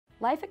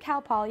Life at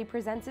Cal Poly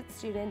presents its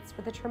students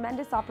with a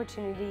tremendous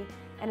opportunity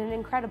and an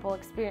incredible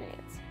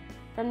experience.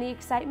 From the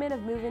excitement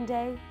of move-in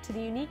day to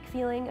the unique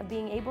feeling of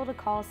being able to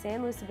call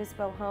San Luis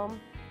Obispo home,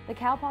 the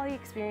Cal Poly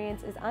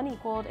experience is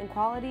unequaled in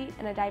quality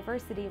and a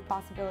diversity of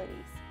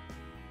possibilities.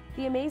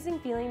 The amazing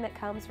feeling that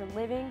comes from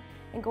living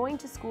and going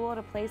to school at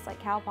a place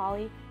like Cal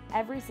Poly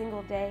every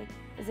single day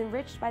is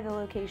enriched by the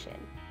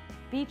location.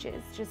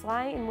 Beaches just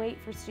lie in wait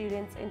for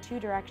students in two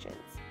directions.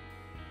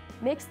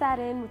 Mix that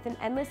in with an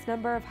endless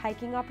number of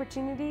hiking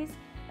opportunities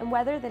and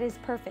weather that is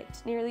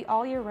perfect nearly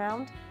all year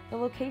round, the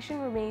location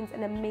remains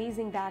an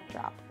amazing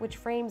backdrop which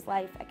frames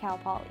life at Cal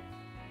Poly.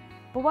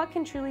 But what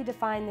can truly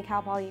define the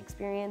Cal Poly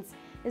experience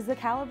is the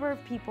caliber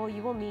of people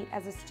you will meet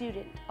as a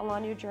student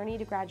along your journey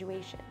to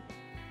graduation.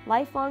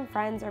 Lifelong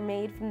friends are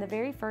made from the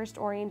very first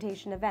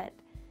orientation event,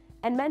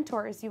 and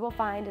mentors you will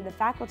find in the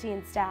faculty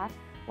and staff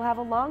will have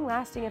a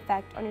long-lasting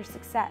effect on your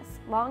success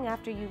long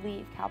after you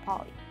leave Cal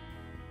Poly.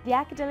 The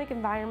academic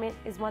environment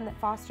is one that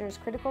fosters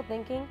critical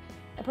thinking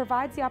and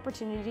provides the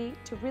opportunity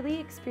to really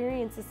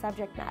experience the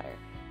subject matter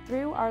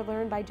through our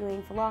Learn by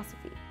Doing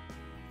philosophy.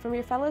 From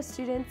your fellow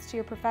students to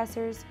your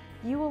professors,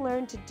 you will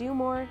learn to do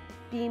more,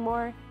 be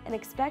more, and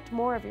expect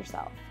more of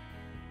yourself.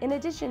 In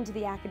addition to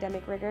the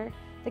academic rigor,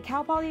 the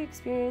Cal Poly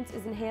experience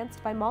is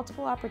enhanced by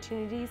multiple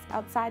opportunities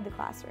outside the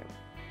classroom.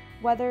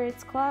 Whether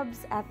it's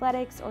clubs,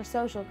 athletics, or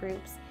social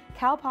groups,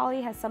 Cal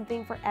Poly has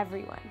something for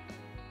everyone.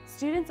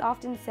 Students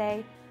often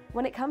say,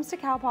 when it comes to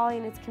Cal Poly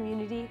and its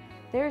community,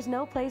 there is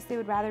no place they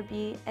would rather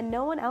be and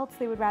no one else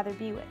they would rather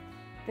be with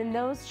than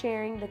those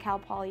sharing the Cal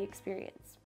Poly experience.